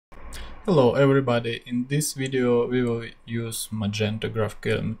Hello everybody, in this video we will use Magento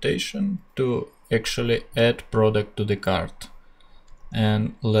GraphQL Mutation to actually add product to the cart.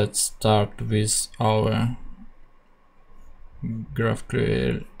 And let's start with our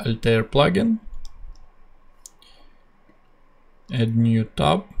GraphQL Altair plugin. Add new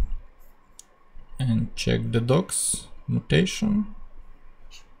tab and check the docs mutation.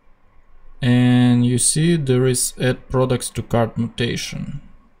 And you see there is add products to cart mutation.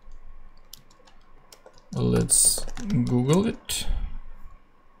 Let's Google it.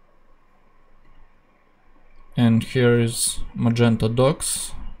 And here is Magento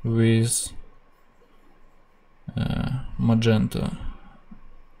docs with Magento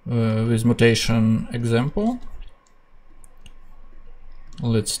with mutation example.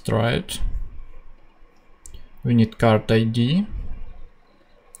 Let's try it. We need cart ID.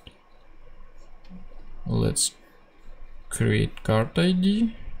 Let's create cart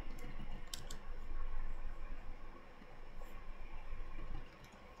ID.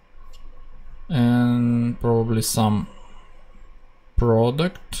 And probably some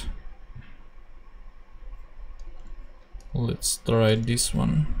product. Let's try this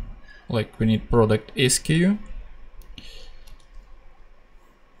one. Like we need product SKU.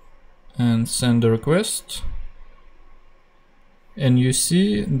 And send a request. And you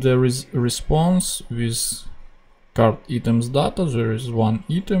see there is a response with cart items data. There is one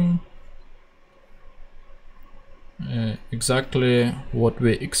item. Exactly what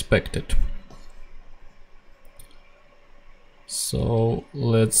we expected. So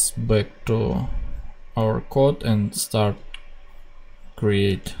let's back to our code and start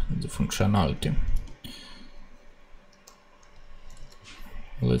create the functionality.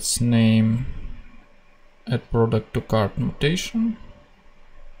 Let's name add product to cart mutation.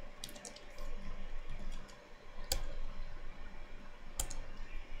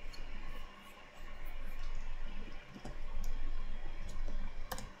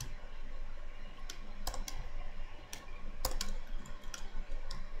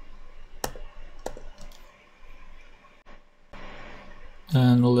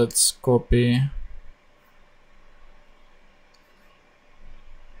 And let's copy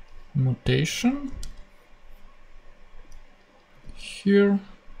mutation here.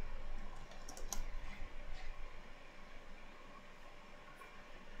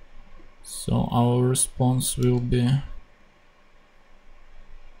 So our response will be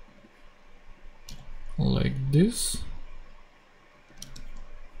like this.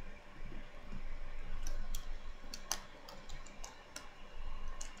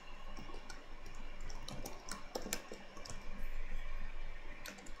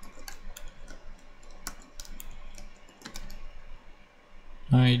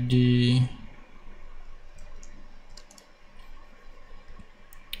 ID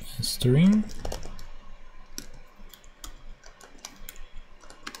string,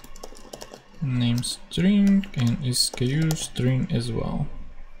 name string, and SKU string as well,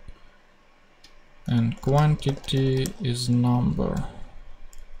 and quantity is number.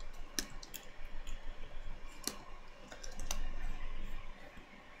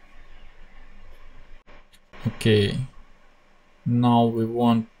 Okay, now we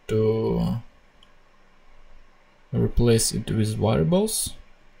want to replace it with variables.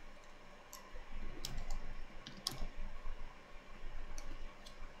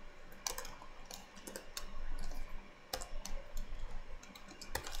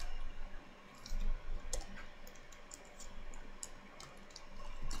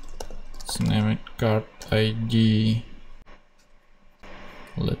 Let's name it cart ID.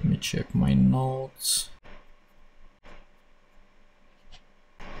 Let me check my notes.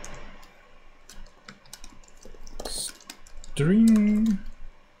 String,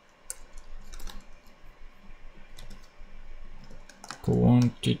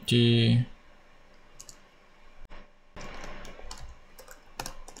 quantity,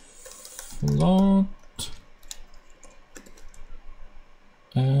 float,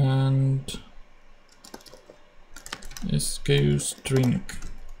 and SKU string.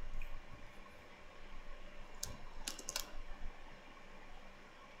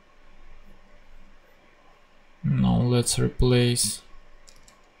 Now let's replace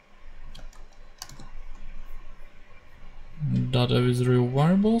data with real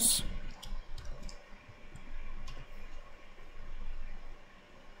variables.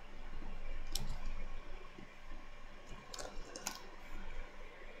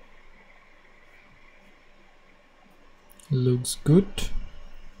 Looks good.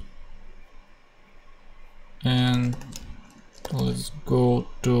 And let's go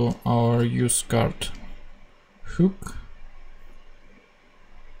to our use cart hook.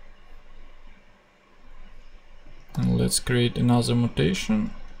 And let's create another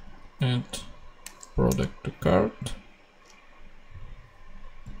mutation, add product to cart.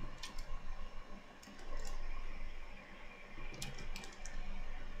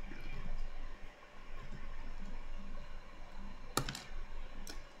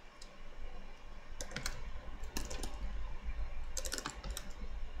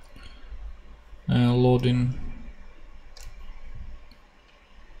 Loading,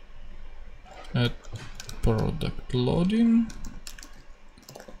 add product loading.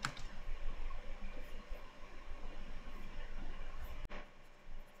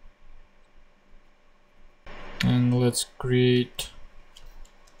 And let's create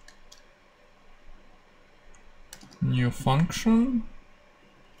new function,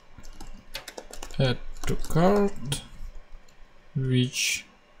 add to cart, which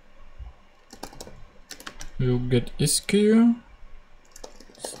will get SKU,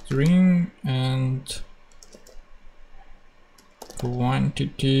 string, and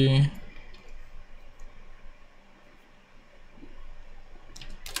quantity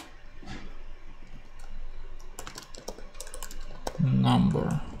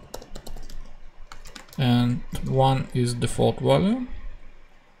number, and 1 is default value.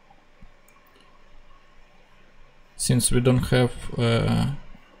 Since we don't have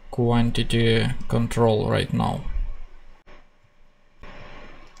quantity control right now.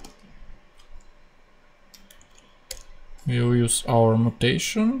 We'll use our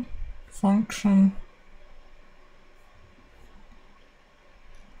mutation function,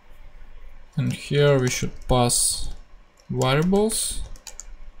 and here we should pass variables,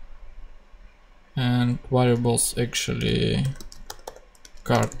 and variables actually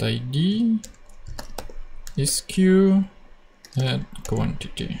cart ID, SKU, and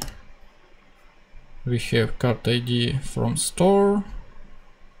quantity. We have cart ID from store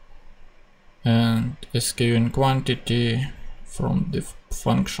and SKU and quantity from the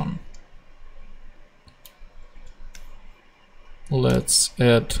function. Let's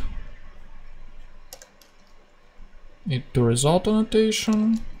add it to result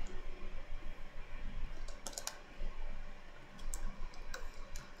annotation.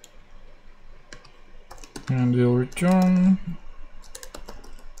 And we'll return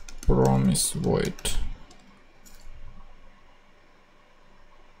promise void.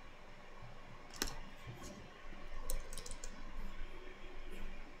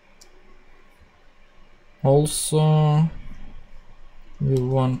 Also, we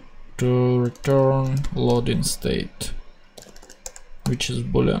want to return loading state, which is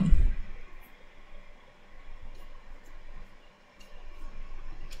boolean.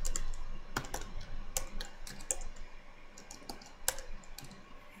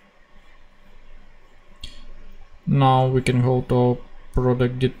 Now we can go to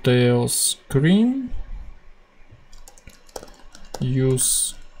product details screen,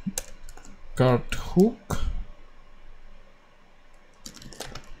 use cart hook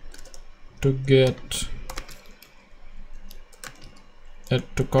to get add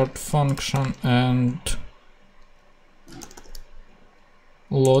to cart function and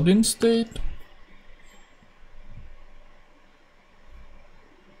loading state.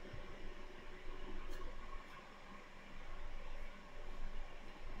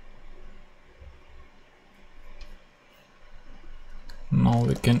 Now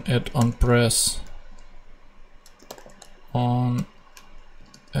we can add on press on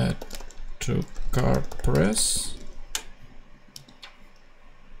add to cart press.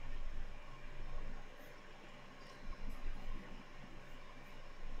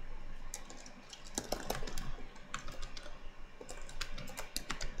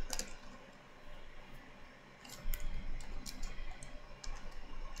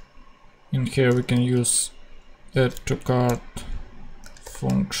 In here we can use add to cart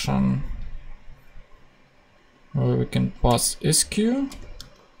function where we can pass SKU,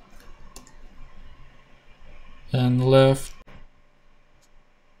 and left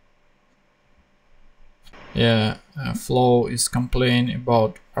flow is complaining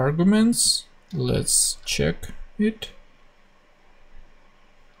about arguments. Let's check it.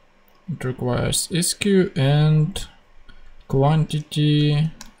 It requires SKU and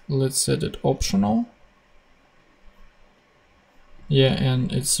quantity. Let's set it optional. Yeah,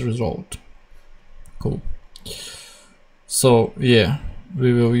 and it's resolved. Cool. So yeah,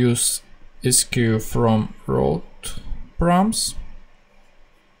 we will use SKU from route params,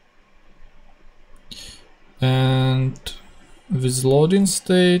 and with loading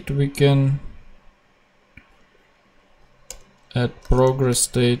state we can add progress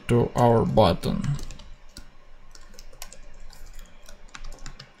state to our button.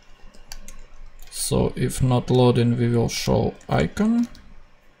 So if not loading, we will show icon,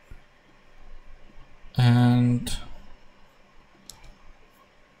 and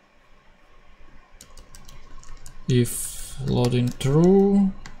if loading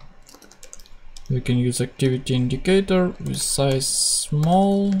true, we can use activity indicator with size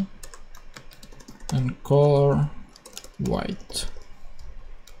small and color white.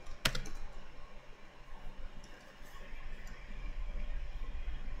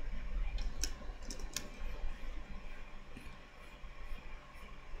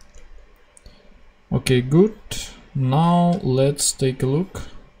 Okay, good. Now let's take a look.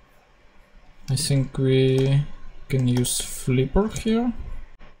 I think we can use Flipper here.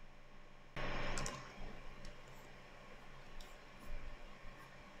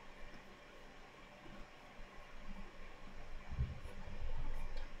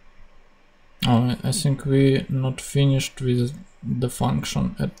 Oh, I think we not finished with the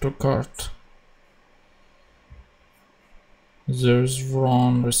function add to cart. There's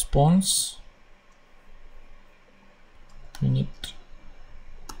wrong response. We need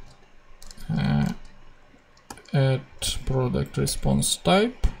add product response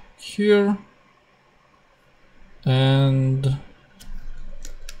type here, and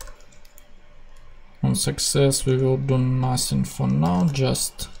on success we will do nothing for now,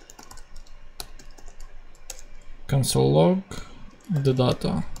 just console log the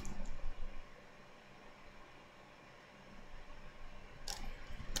data.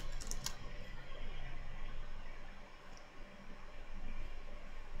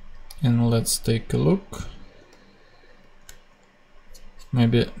 And let's take a look.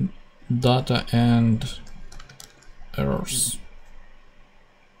 Maybe data and errors.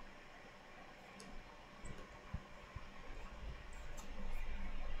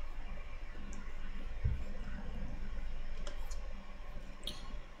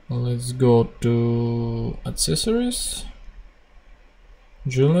 Let's go to accessories,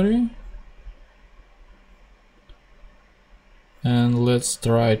 jewelry, and let's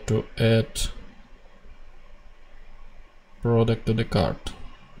try to add product to the cart.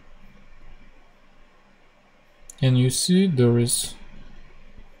 And you see there is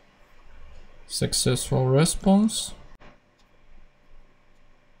successful response.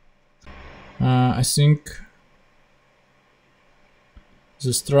 I think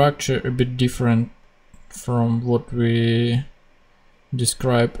the structure a bit different from what we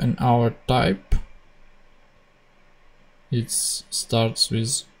describe in our type. It starts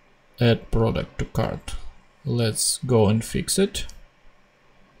with add product to cart. Let's go and fix it.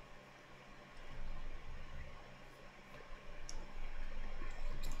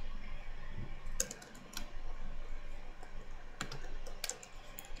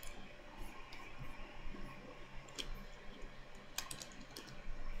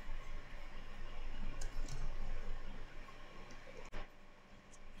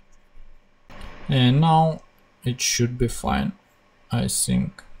 And now it should be fine, I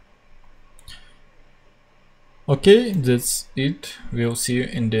think. Okay, that's it. We'll see you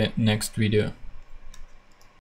in the next video.